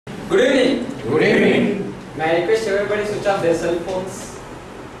Good evening. Good evening. May I request everybody switch off their cell phones?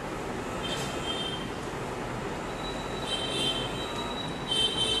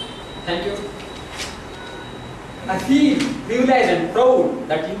 Thank you. I feel privileged and proud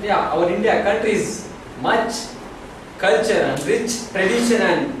that India, our India country is much culture and rich tradition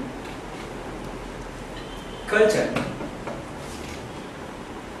and culture.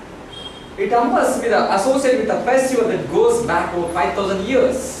 It associated with a festival that goes back over 5,000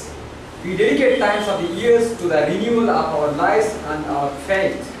 years. We dedicate times of the years to the renewal of our lives and our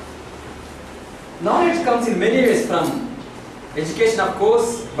faith. Knowledge comes in many ways from education, of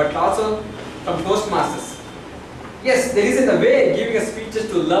course, but also from Toastmasters. Yes, there is a way giving us speeches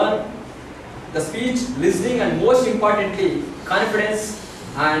to learn the speech, listening, and most importantly, confidence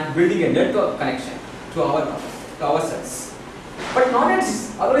and building a network connection to ourselves. But knowledge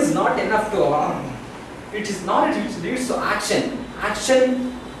is always not enough to our. It is knowledge which leads to action. Action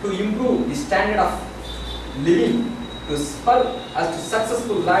to improve the standard of living, to spur us to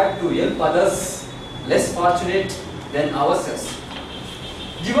successful life, to help others less fortunate than ourselves.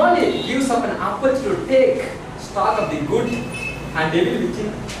 Diwali gives us an opportunity to take stock of the good and evil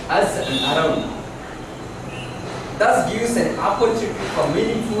within us and around. Thus gives an opportunity for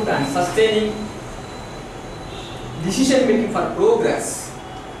meaningful and sustaining decision making for progress.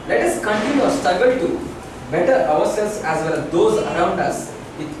 Let us continue our struggle to better ourselves as well as those around us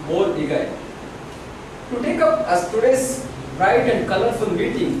with more vigor. To take up as today's bright and colorful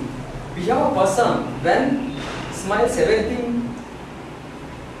meeting, we have a person when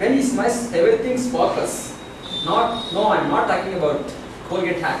he smiles everything sparkles. I'm not talking about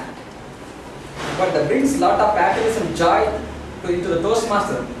Colgate hat, but that brings lot of happiness and joy into the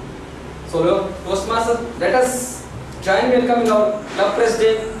Toastmaster. So Toastmaster, let us join welcoming our club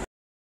president